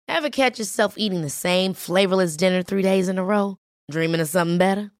Ever catch yourself eating the same flavorless dinner 3 days in a row? Dreaming of something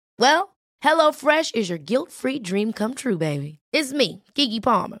better? Well, HelloFresh is your guilt-free dream come true, baby. It's me, Keke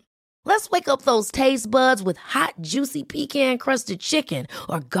Palmer. Let's wake up those taste buds with hot, juicy pecan-crusted chicken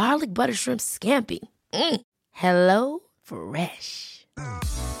or garlic butter shrimp scampi. Hello Fresh.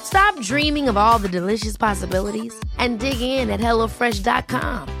 Stop dreaming of all the delicious possibilities and dig in at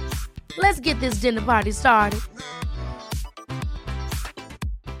HelloFresh.com. Let's get this dinner party started.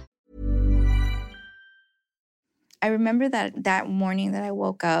 I remember that morning that I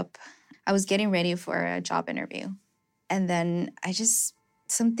woke up, I was getting ready for a job interview. And then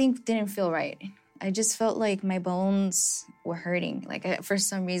something didn't feel right. I just felt like my bones were hurting. For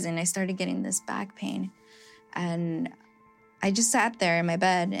some reason, I started getting this back pain. And I just sat there in my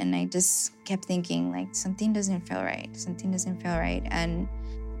bed and I just kept thinking, something doesn't feel right. Something doesn't feel right. And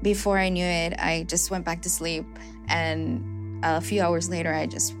before I knew it, I just went back to sleep. And a few hours later, I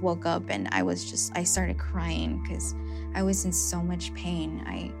just woke up and I started crying because I was in so much pain.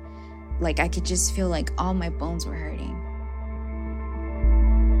 I could just feel like all my bones were hurting.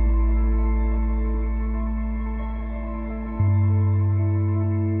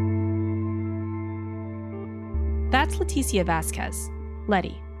 That's Leticia Vasquez,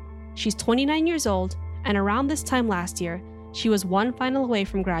 Letty. She's 29 years old, and around this time last year, she was one final away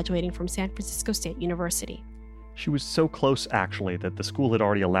from graduating from San Francisco State University. She was so close, actually, that the school had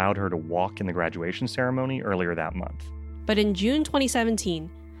already allowed her to walk in the graduation ceremony earlier that month. But in June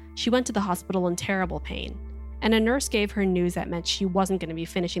 2017, she went to the hospital in terrible pain, and a nurse gave her news that meant she wasn't going to be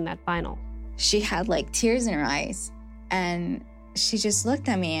finishing that final. She had tears in her eyes, and she just looked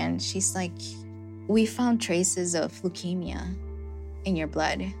at me and she's like, "We found traces of leukemia in your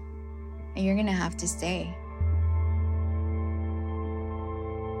blood, and you're going to have to stay."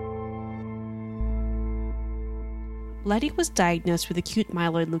 Letty was diagnosed with acute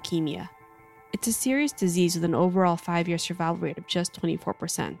myeloid leukemia. It's a serious disease with an overall 5-year survival rate of just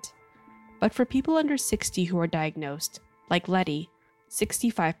 24%. But for people under 60 who are diagnosed, like Letty,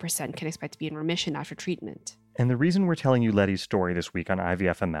 65% can expect to be in remission after treatment. And the reason we're telling you Letty's story this week on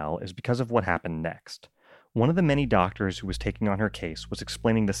IVFML is because of what happened next. One of the many doctors who was taking on her case was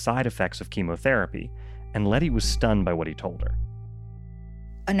explaining the side effects of chemotherapy, and Letty was stunned by what he told her.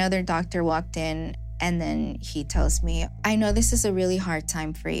 Another doctor walked in, and then he tells me, "I know this is a really hard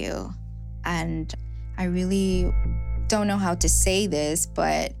time for you, and I really don't know how to say this,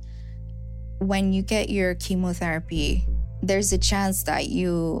 but when you get your chemotherapy, there's a chance that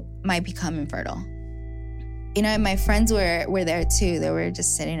you might become infertile." My friends were there too. They were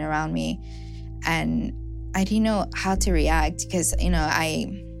just sitting around me, and I didn't know how to react because, I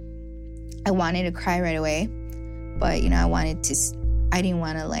wanted to cry right away, but, I didn't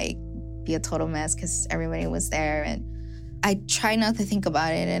want to be a total mess because everybody was there. And I tried not to think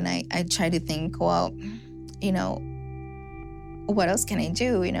about it. And I tried to think, well, what else can I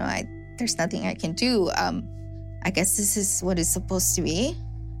do? There's nothing I can do. I guess this is what it's supposed to be.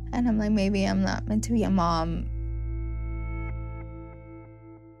 And I'm like, maybe I'm not meant to be a mom.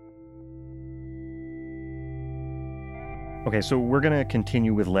 Okay, so we're going to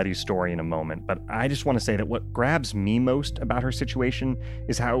continue with Letty's story in a moment, but I just want to say that what grabs me most about her situation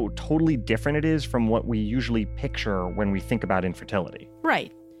is how totally different it is from what we usually picture when we think about infertility.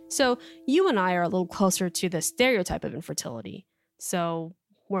 Right. So you and I are a little closer to the stereotype of infertility. So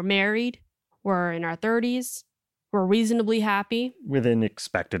we're married, we're in our 30s, we're reasonably happy. Within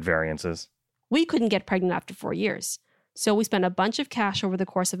expected variances. We couldn't get pregnant after 4 years. So we spent a bunch of cash over the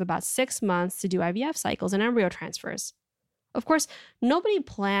course of about 6 months to do IVF cycles and embryo transfers. Of course, nobody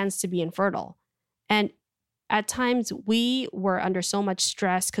plans to be infertile. And at times, we were under so much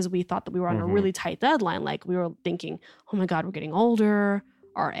stress because we thought that we were on a really tight deadline. We were thinking, oh my God, we're getting older.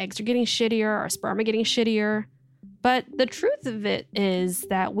 Our eggs are getting shittier. Our sperm are getting shittier. But the truth of it is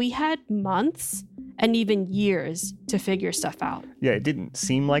that we had months and even years to figure stuff out. Yeah, it didn't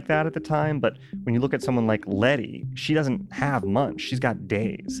seem like that at the time, but when you look at someone like Letty, she doesn't have months, she's got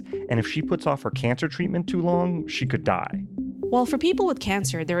days. And if she puts off her cancer treatment too long, she could die. Well, for people with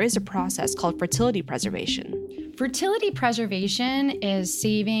cancer, there is a process called fertility preservation. Fertility preservation is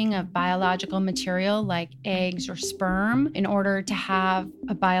saving of biological material like eggs or sperm in order to have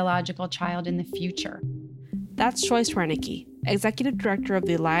a biological child in the future. That's Joyce Renicky, Executive Director of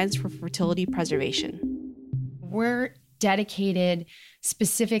the Alliance for Fertility Preservation. We're dedicated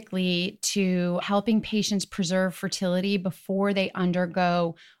specifically to helping patients preserve fertility before they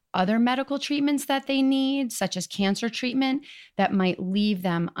undergo other medical treatments that they need, such as cancer treatment, that might leave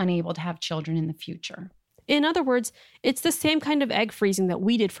them unable to have children in the future. In other words, it's the same kind of egg freezing that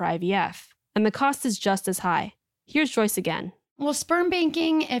we did for IVF, and the cost is just as high. Here's Joyce again. Well, sperm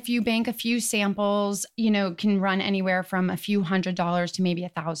banking, if you bank a few samples, can run anywhere from a few $100s to maybe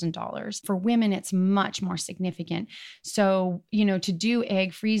 $1,000. For women, it's much more significant. So, to do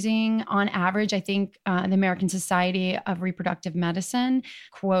egg freezing on average, I think the American Society of Reproductive Medicine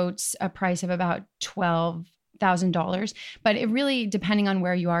quotes a price of about $12,000. But it really, depending on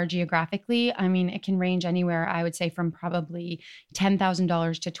where you are geographically, it can range anywhere, I would say, from probably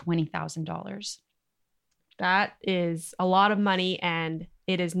 $10,000 to $20,000. That is a lot of money, and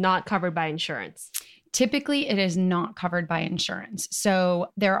it is not covered by insurance. Typically, it is not covered by insurance.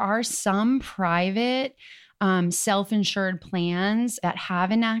 So there are some private self-insured plans that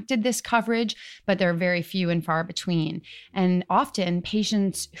have enacted this coverage, but they're very few and far between. And often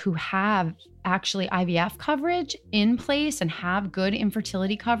patients who have actually IVF coverage in place and have good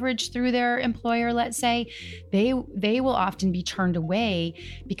infertility coverage through their employer, let's say, they will often be turned away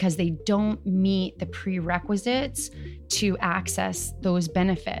because they don't meet the prerequisites to access those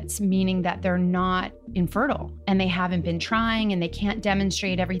benefits, meaning that they're not infertile and they haven't been trying and they can't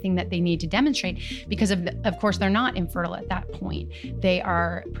demonstrate everything that they need to demonstrate because of course they're not infertile at that point. They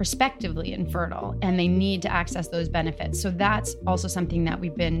are prospectively infertile and they need to access those benefits. So that's also something that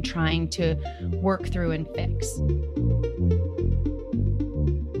we've been trying to work through and fix.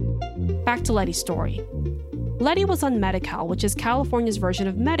 Back to Letty's story. Letty was on Medi-Cal, which is California's version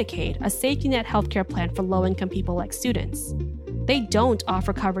of Medicaid, a safety net healthcare plan for low-income people like students. They don't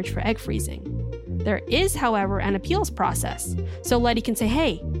offer coverage for egg freezing. There is, however, an appeals process. So Letty can say,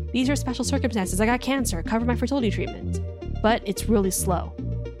 hey, these are special circumstances. I got cancer. Cover my fertility treatment. But it's really slow.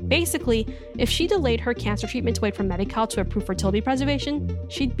 Basically, if she delayed her cancer treatment to wait for Medi-Cal to approve fertility preservation,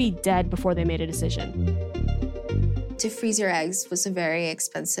 she'd be dead before they made a decision. To freeze your eggs was a very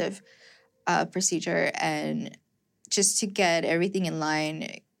expensive procedure, and just to get everything in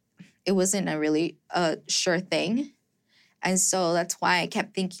line, it wasn't a really sure thing. And so that's why I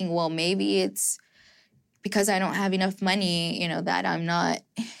kept thinking, well, maybe it's because I don't have enough money, that I'm not,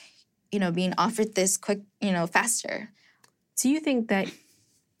 being offered this quick, faster. Do you think that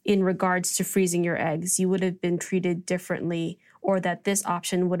in regards to freezing your eggs, you would have been treated differently, or that this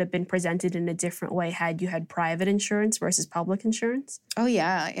option would have been presented in a different way had you had private insurance versus public insurance? Oh,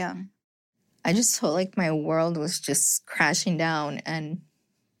 yeah. I just felt like my world was just crashing down and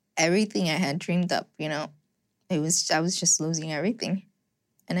everything I had dreamed up, I was just losing everything.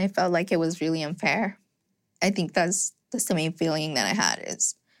 And I felt like it was really unfair. I think that's the main feeling that I had,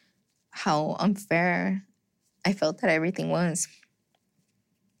 is how unfair I felt that everything was.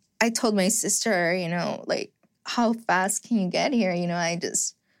 I told my sister, how fast can you get here?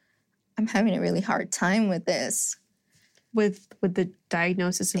 I'm having a really hard time with this. With the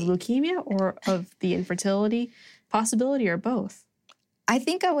diagnosis of leukemia or of the infertility possibility, or both? I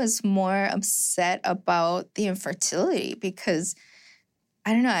think I was more upset about the infertility because,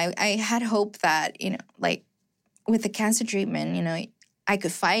 I don't know, I had hope that, with the cancer treatment, I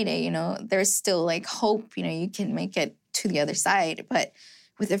could fight it, there's still hope, you can make it to the other side. But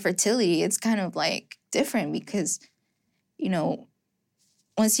with the fertility, it's kind of different because,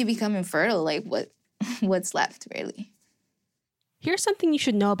 once you become infertile, what's left really? Here's something you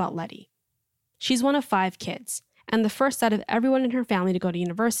should know about Letty. She's one of 5 kids, and the first out of everyone in her family to go to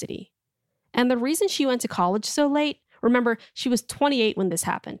university. And the reason she went to college so late, remember, she was 28 when this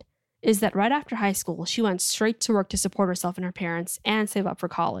happened, is that right after high school, she went straight to work to support herself and her parents and save up for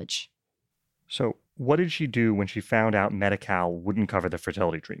college. So what did she do when she found out Medi-Cal wouldn't cover the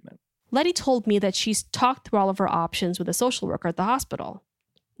fertility treatment? Letty told me that she's talked through all of her options with a social worker at the hospital.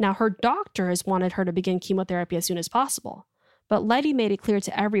 Now, her doctor has wanted her to begin chemotherapy as soon as possible. But Letty made it clear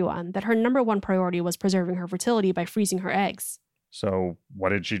to everyone that her number one priority was preserving her fertility by freezing her eggs. So what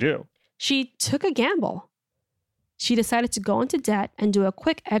did she do? She took a gamble. She decided to go into debt and do a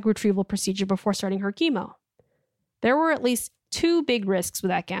quick egg retrieval procedure before starting her chemo. There were at least 2 big risks with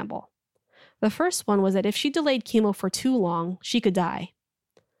that gamble. The first one was that if she delayed chemo for too long, she could die.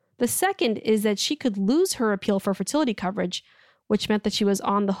 The second is that she could lose her appeal for fertility coverage, which meant that she was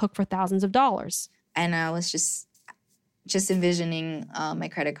on the hook for thousands of dollars. And I was just envisioning my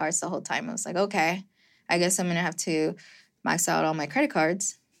credit cards the whole time. I was like, okay, I guess I'm going to have to max out all my credit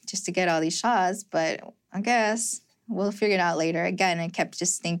cards just to get all these shots. But I guess we'll figure it out later. Again, I kept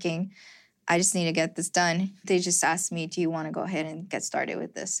just thinking, I just need to get this done. They just asked me, do you want to go ahead and get started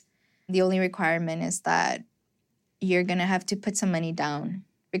with this? The only requirement is that you're going to have to put some money down,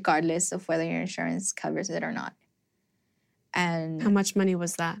 regardless of whether your insurance covers it or not. And how much money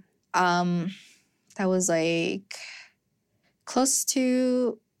was that? That was close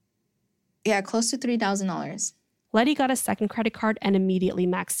to $3,000. Letty got a second credit card and immediately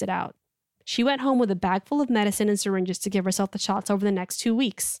maxed it out. She went home with a bag full of medicine and syringes to give herself the shots over the next 2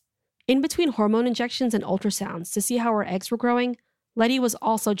 weeks. In between hormone injections and ultrasounds to see how her eggs were growing, Letty was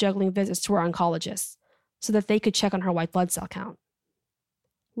also juggling visits to her oncologists so that they could check on her white blood cell count.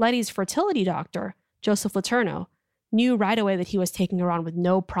 Letty's fertility doctor, Joseph Letourneau, knew right away that he was taking her on with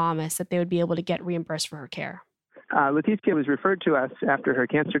no promise that they would be able to get reimbursed for her care. Leticia was referred to us after her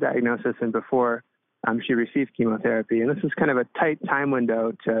cancer diagnosis and before she received chemotherapy. And this is kind of a tight time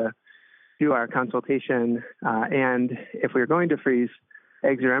window to do our consultation. And if we're going to freeze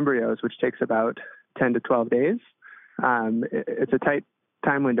eggs or embryos, which takes about 10 to 12 days, it's a tight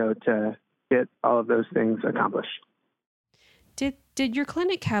time window to get all of those things accomplished. Did your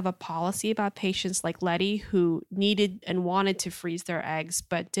clinic have a policy about patients like Letty who needed and wanted to freeze their eggs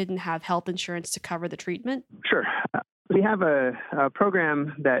but didn't have health insurance to cover the treatment? Sure. We have a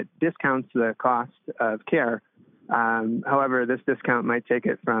program that discounts the cost of care. However, this discount might take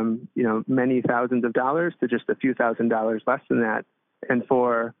it from, many thousands of dollars to just a few $1,000s less than that. And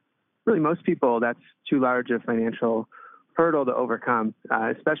for really most people, that's too large a financial hurdle to overcome,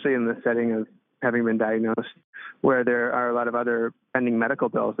 especially in the setting of having been diagnosed, where there are a lot of other pending medical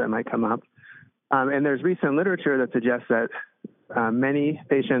bills that might come up. And there's recent literature that suggests that many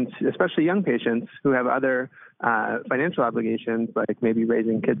patients, especially young patients who have other financial obligations, like maybe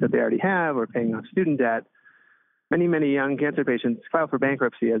raising kids that they already have or paying off student debt, many young cancer patients file for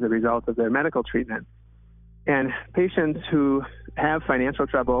bankruptcy as a result of their medical treatment. And patients who have financial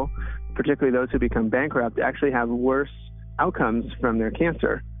trouble, particularly those who become bankrupt, actually have worse outcomes from their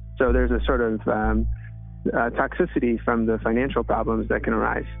cancer. So there's a sort of toxicity from the financial problems that can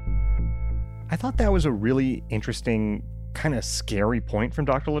arise. I thought that was a really interesting, kind of scary point from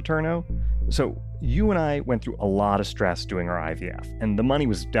Dr. Letourneau. So you and I went through a lot of stress doing our IVF, and the money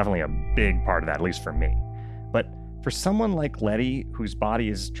was definitely a big part of that, at least for me. But for someone like Letty, whose body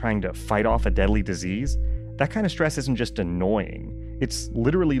is trying to fight off a deadly disease, that kind of stress isn't just annoying. It's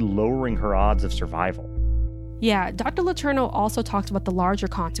literally lowering her odds of survival. Yeah, Dr. Letourneau also talked about the larger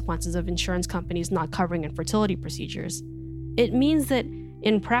consequences of insurance companies not covering infertility procedures. It means that,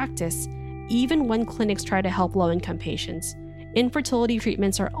 in practice, even when clinics try to help low-income patients, infertility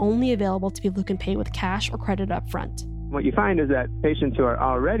treatments are only available to people who can pay with cash or credit up front. What you find is that patients who are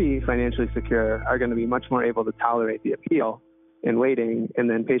already financially secure are going to be much more able to tolerate the appeal in waiting, and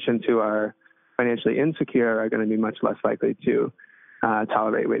then patients who are financially insecure are going to be much less likely to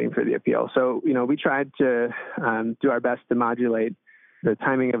tolerate waiting for the appeal. So, we tried to do our best to modulate the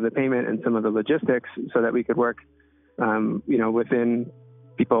timing of the payment and some of the logistics so that we could work, within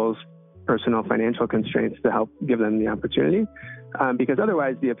people's personal financial constraints to help give them the opportunity. Because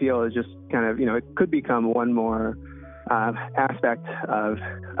otherwise the appeal is just kind of, it could become one more aspect of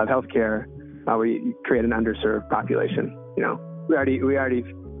healthcare where you create an underserved population. We already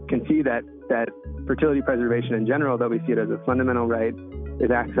can see that fertility preservation in general, though we see it as a fundamental right, is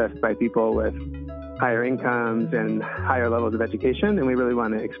accessed by people with higher incomes and higher levels of education. And we really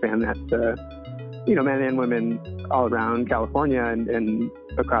want to expand that to, men and women all around California and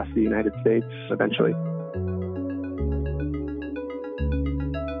across the United States eventually.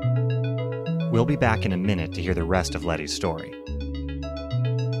 We'll be back in a minute to hear the rest of Letty's story.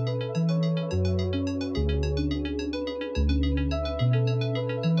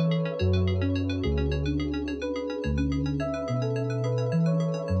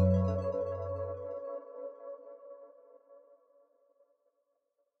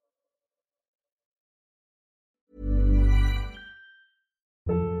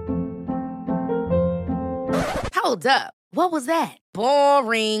 Hold up. What was that?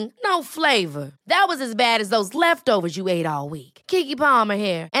 Boring. No flavor. That was as bad as those leftovers you ate all week. Keke Palmer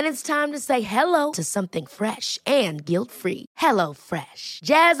here, and it's time to say hello to something fresh and guilt-free. Hello Fresh.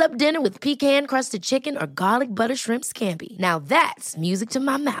 Jazz up dinner with pecan-crusted chicken or garlic butter shrimp scampi. Now that's music to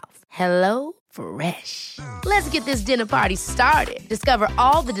my mouth. Hello Fresh. Let's get this dinner party started. Discover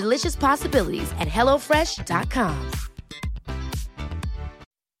all the delicious possibilities at HelloFresh.com.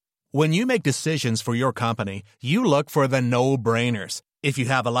 When you make decisions for your company, you look for the no-brainers. If you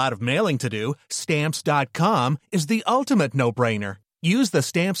have a lot of mailing to do, Stamps.com is the ultimate no-brainer. Use the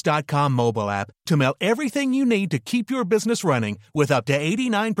Stamps.com mobile app to mail everything you need to keep your business running with up to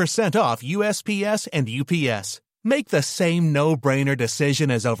 89% off USPS and UPS. Make the same no-brainer decision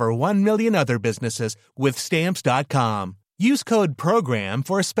as over 1 million other businesses with Stamps.com. Use code PROGRAM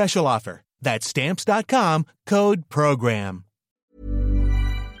for a special offer. That's Stamps.com, code PROGRAM.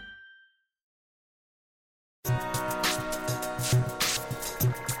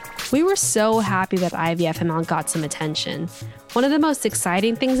 We were so happy that IVFML got some attention. One of the most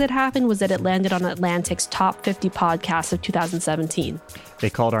exciting things that happened was that it landed on Atlantic's top 50 podcasts of 2017. They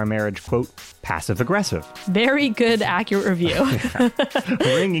called our marriage, quote, passive-aggressive. Very good, accurate review.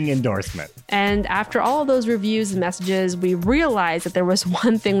 Ringing endorsement. And after all of those reviews and messages, we realized that there was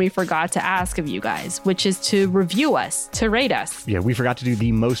one thing we forgot to ask of you guys, which is to review us, to rate us. Yeah, we forgot to do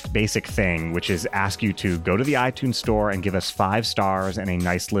the most basic thing, which is ask you to go to the iTunes store and give us 5 stars and a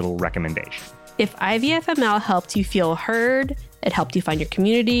nice little recommendation. If IVFML helped you feel heard, it helped you find your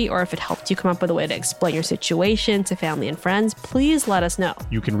community, or if it helped you come up with a way to explain your situation to family and friends, please let us know.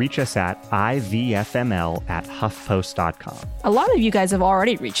 You can reach us at ivfml@huffpost.com. A lot of you guys have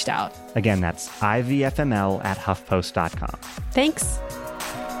already reached out. Again, that's ivfml@huffpost.com. Thanks.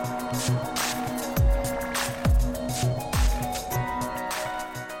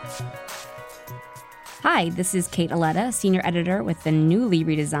 Hi, this is Kate Aletta, Senior Editor with the newly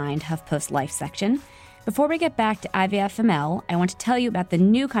redesigned HuffPost Life section. Before we get back to IVFML, I want to tell you about the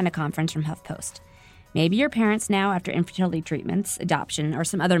new kind of conference from HuffPost. Maybe you're parents now after infertility treatments, adoption, or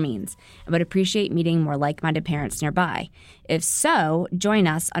some other means, and would appreciate meeting more like-minded parents nearby. If so, join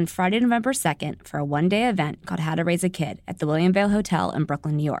us on Friday, November 2nd for a one-day event called How to Raise a Kid at the William Vale Hotel in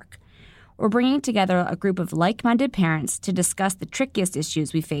Brooklyn, New York. We're bringing together a group of like-minded parents to discuss the trickiest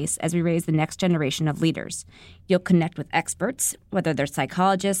issues we face as we raise the next generation of leaders. You'll connect with experts, whether they're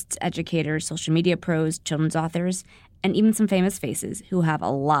psychologists, educators, social media pros, children's authors, and even some famous faces who have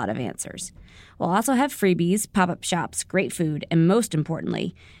a lot of answers. We'll also have freebies, pop-up shops, great food, and most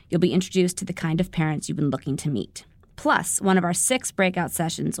importantly, you'll be introduced to the kind of parents you've been looking to meet. Plus, one of our 6 breakout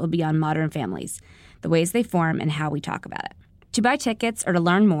sessions will be on modern families, the ways they form and how we talk about it. To buy tickets or to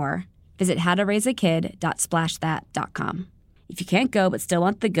learn more, visit howtoraiseakid.splashthat.com. If you can't go but still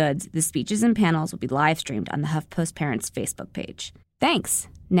want the goods, the speeches and panels will be live streamed on the HuffPost Parents Facebook page. Thanks.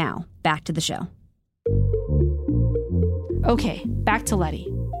 Now, back to the show. Okay, back to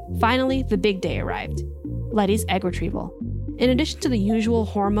Letty. Finally, the big day arrived. Letty's egg retrieval. In addition to the usual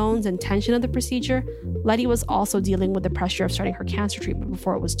hormones and tension of the procedure, Letty was also dealing with the pressure of starting her cancer treatment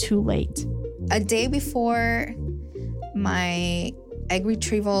before it was too late. A day before my egg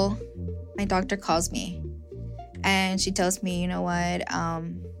retrieval, my doctor calls me and she tells me, you know what,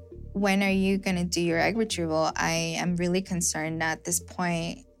 when are you going to do your egg retrieval? I am really concerned at this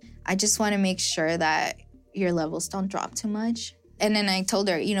point. I just want to make sure that your levels don't drop too much. And then I told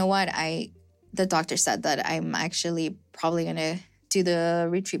her, you know what, the doctor said that I'm actually probably going to do the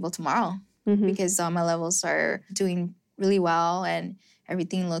retrieval tomorrow because my levels are doing really well and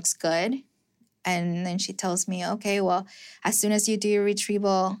everything looks good. And then she tells me, okay, well, as soon as you do your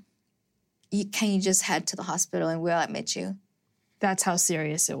retrieval, can you just head to the hospital and we'll admit you? That's how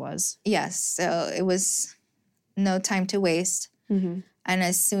serious it was. Yes. So it was no time to waste. And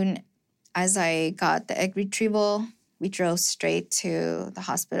as soon as I got the egg retrieval, we drove straight to the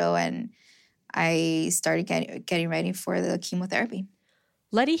hospital and I started getting ready for the chemotherapy.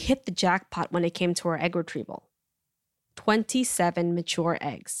 Letty hit the jackpot when it came to her egg retrieval. 27 mature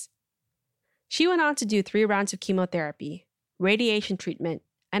eggs. She went on to do 3 rounds of chemotherapy, radiation treatment,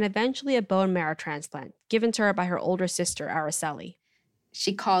 and eventually a bone marrow transplant given to her by her older sister, Araceli.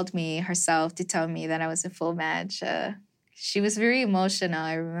 She called me herself to tell me that I was a full match. She was very emotional.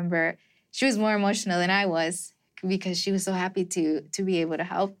 I remember she was more emotional than I was because she was so happy to be able to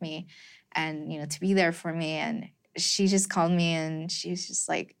help me and, you know, to be there for me. And she just called me and she was just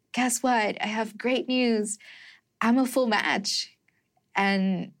like, guess what? I have great news. I'm a full match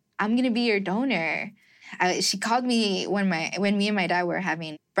and I'm going to be your donor. She called me when me and my dad were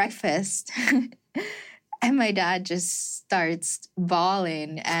having breakfast and my dad just starts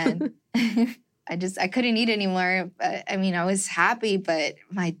bawling and I couldn't eat anymore. I mean, I was happy, but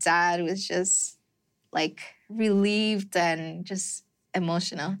my dad was just like relieved and just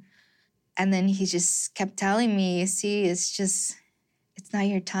emotional. And then he just kept telling me, see, it's not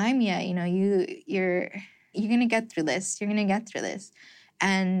your time yet. You know, you're going to get through this. You're going to get through this.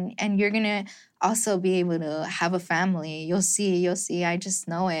 And you're going to also be able to have a family. You'll see, I just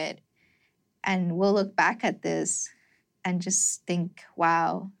know it. And we'll look back at this and just think,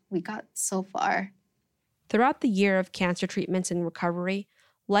 wow, we got so far. Throughout the year of cancer treatments and recovery,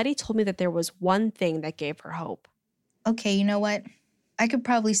 Letty told me that there was one thing that gave her hope. Okay, you know what? I could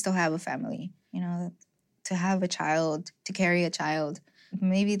probably still have a family, you know, to have a child, to carry a child.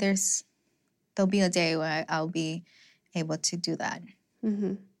 Maybe there'll be a day where I'll be able to do that.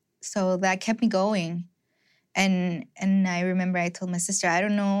 So that kept me going. And I remember I told my sister, I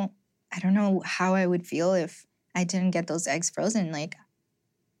don't know how I would feel if I didn't get those eggs frozen. Like,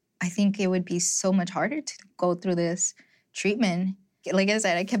 I think it would be so much harder to go through this treatment. Like I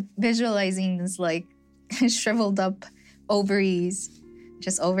said, I kept visualizing this like shriveled up ovaries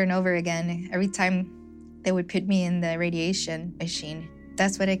just over and over again. Every time they would put me in the radiation machine,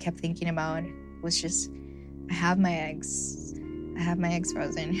 That's what I kept thinking about, was just, I have my eggs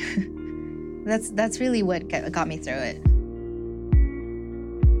frozen. That's really what got me through it.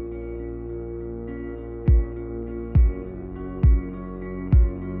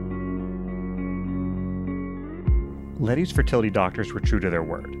 Letty's fertility doctors were true to their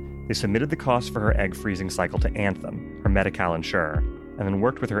word. They submitted the cost for her egg freezing cycle to Anthem, her Medi-Cal insurer, and then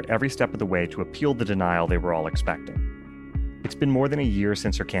worked with her every step of the way to appeal the denial they were all expecting. It's been more than a year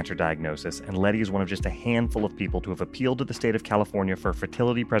since her cancer diagnosis, and Letty is one of just a handful of people to have appealed to the state of California for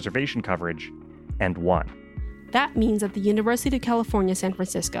fertility preservation coverage, and won. That means that the University of California, San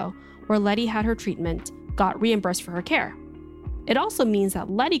Francisco, where Letty had her treatment, got reimbursed for her care. It also means that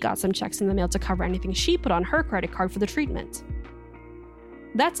Letty got some checks in the mail to cover anything she put on her credit card for the treatment.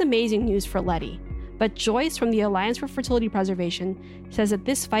 That's amazing news for Letty, but Joyce from the Alliance for Fertility Preservation says that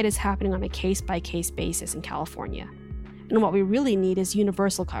this fight is happening on a case-by-case basis in California, and what we really need is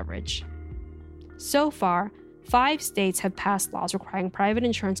universal coverage. So far, 5 states have passed laws requiring private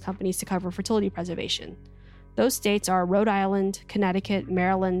insurance companies to cover fertility preservation. Those states are Rhode Island, Connecticut,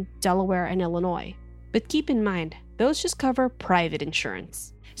 Maryland, Delaware, and Illinois. But keep in mind, those just cover private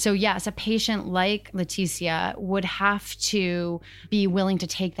insurance. So yes, a patient like Leticia would have to be willing to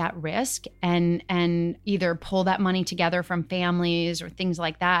take that risk and either pull that money together from families or things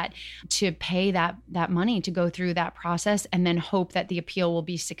like that to pay that money to go through that process and then hope that the appeal will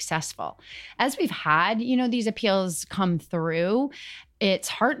be successful. As we've had, these appeals come through, it's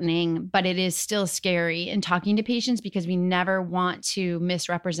heartening, but it is still scary in talking to patients because we never want to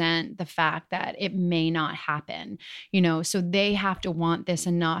misrepresent the fact that it may not happen, so they have to want this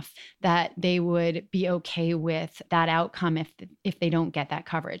enough that they would be okay with that outcome if they don't get that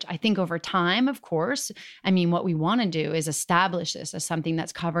coverage. I think over time, of course, what we want to do is establish this as something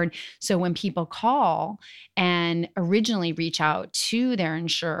that's covered. So when people call and originally reach out to their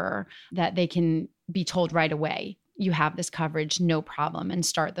insurer, that they can be told right away, you have this coverage, no problem, and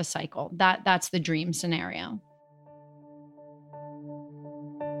start the cycle. That's the dream scenario.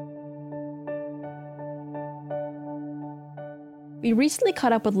 We recently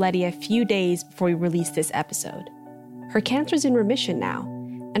caught up with Letty a few days before we released this episode. Her cancer is in remission now,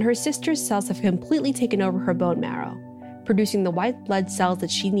 and her sister's cells have completely taken over her bone marrow, producing the white blood cells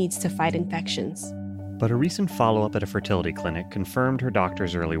that she needs to fight infections. But a recent follow-up at a fertility clinic confirmed her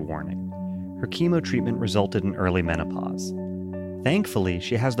doctor's early warning. Her chemo treatment resulted in early menopause. Thankfully,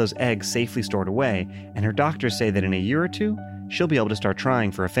 she has those eggs safely stored away, and her doctors say that in a year or 2, she'll be able to start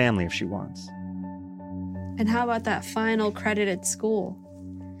trying for a family if she wants. And how about that final credit at school?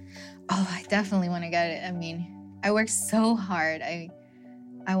 Oh, I definitely want to get it. I worked so hard. I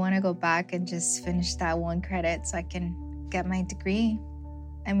want to go back and just finish that one credit so I can get my degree.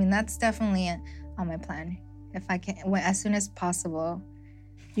 That's definitely on my plan. If I can, as soon as possible.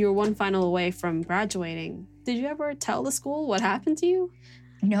 You were one final away from graduating. Did you ever tell the school what happened to you?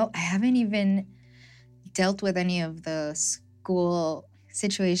 No, I haven't even dealt with any of the school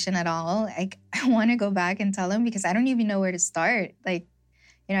situation at all. I want to go back and tell them because I don't even know where to start. I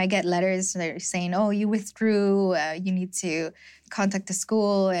get letters that are saying, oh, you withdrew, you need to contact the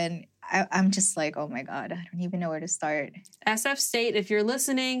school. And I'm just like, oh my God, I don't even know where to start. SF State, if you're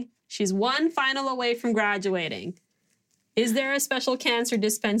listening, she's one final away from graduating. Is there a special cancer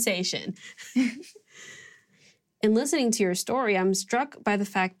dispensation? In listening to your story, I'm struck by the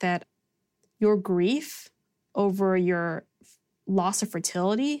fact that your grief over your loss of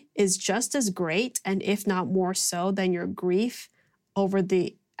fertility is just as great, and if not more so, than your grief over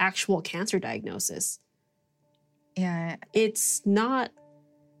the actual cancer diagnosis. Yeah. It's not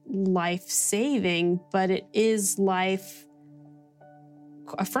life-saving, but it is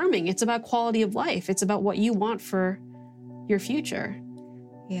life-affirming. It's about quality of life. It's about what you want for your future.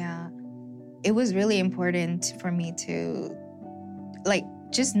 Yeah. It was really important for me to,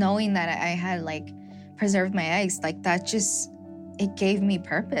 just knowing that I had, preserved my eggs, it gave me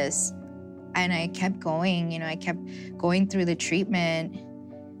purpose. And I kept going, I kept going through the treatment.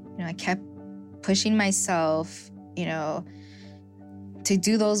 I kept pushing myself, to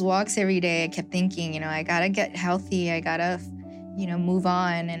do those walks every day. I kept thinking, I gotta get healthy. I gotta, move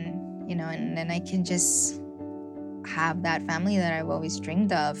on and then I can just have that family that I've always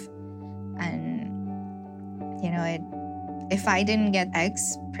dreamed of. And, if I didn't get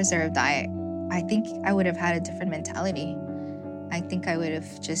eggs preserved, I think I would have had a different mentality. I think I would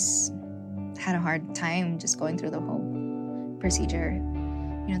have just had a hard time just going through the whole procedure,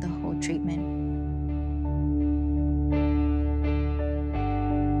 the whole treatment.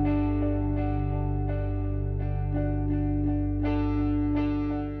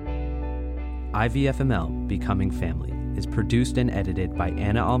 IVFML Becoming Family. is produced and edited by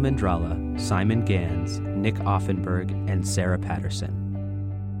Anna Almendrala, Simon Gans, Nick Offenberg, and Sarah Patterson.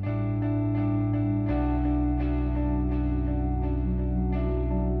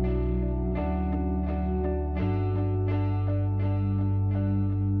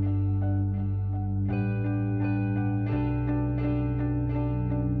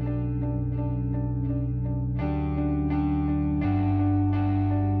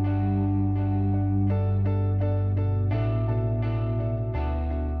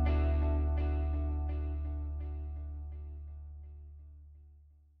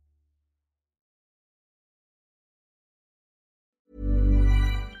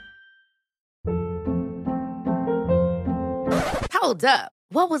 Hold up.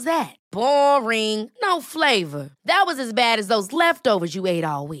 What was that? Boring. No flavor. That was as bad as those leftovers you ate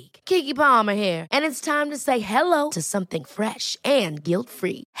all week. Keke Palmer here, and it's time to say hello to something fresh and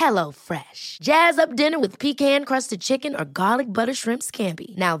guilt-free. Hello Fresh. Jazz up dinner with pecan-crusted chicken or garlic butter shrimp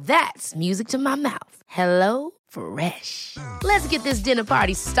scampi. Now that's music to my mouth. Hello Fresh. Let's get this dinner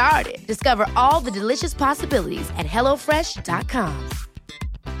party started. Discover all the delicious possibilities at HelloFresh.com.